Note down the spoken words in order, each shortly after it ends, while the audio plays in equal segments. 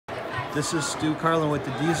This is Stu Carlin with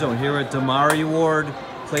the D-Zone here at Demauri Ward.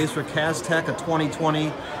 Plays for Cass Tech, a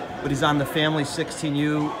 2020, but he's on the Family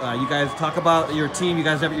 16U. You guys talk about your team. You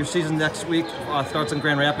guys have your season next week. Starts in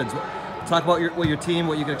Grand Rapids. Talk about your team,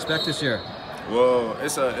 what you can expect this year. Well,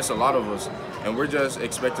 it's a lot of us, and we're just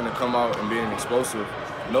expecting to come out and being explosive.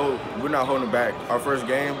 No, we're not holding back. Our first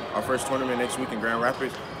game, our first tournament next week in Grand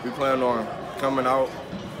Rapids, we plan on coming out.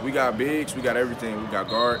 We got bigs, we got everything. We got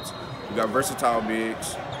guards, we got versatile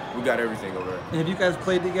bigs. We got everything over there. And have you guys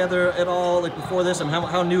played together at all, like before this? And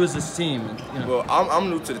how new is this team? You know? Well, I'm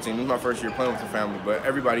new to the team. This is my first year playing with the family, but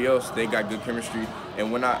everybody else, they got good chemistry.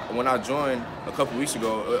 And when I joined a couple weeks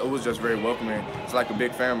ago, it was just very welcoming. It's like a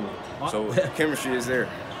big family, so chemistry is there.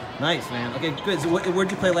 Nice, man. Okay, good. So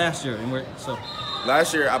where'd you play last year? And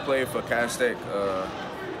Last year I played for Cass Tech.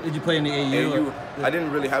 Did you play in the AU? I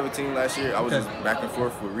didn't really have a team last year. I was just back and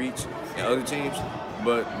forth with Reach and other teams.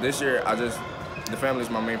 But this year, the family is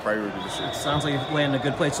my main priority this year. It sounds like you're landing a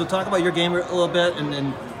good place. So talk about your game a little bit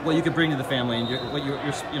and what you can bring to the family and your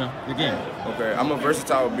game. Okay, I'm a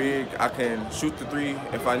versatile big. I can shoot the three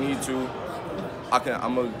if I need to. I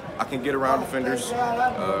can get around defenders.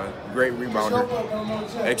 Great rebounder,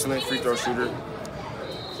 excellent free throw shooter,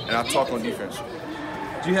 and I talk on defense.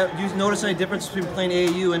 Do you notice any difference between playing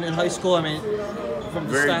AAU and in high school? I mean, from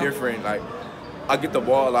the very style? Different. Like, I get the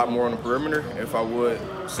ball a lot more on the perimeter if I would,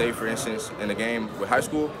 say, for instance, in a game with high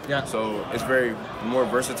school. Yeah. So it's very more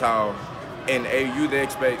versatile. In AAU, they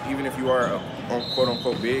expect, even if you are a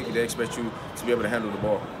quote-unquote big, they expect you to be able to handle the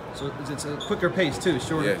ball. So it's a quicker pace too,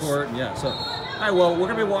 shorter Yes. court. Yeah. So, all right. Well, we're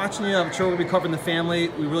gonna be watching you. I'm sure we'll be covering the family.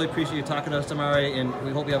 We really appreciate you talking to us, Demauri, and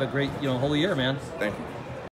we hope you have a great, whole year, man. Thank you.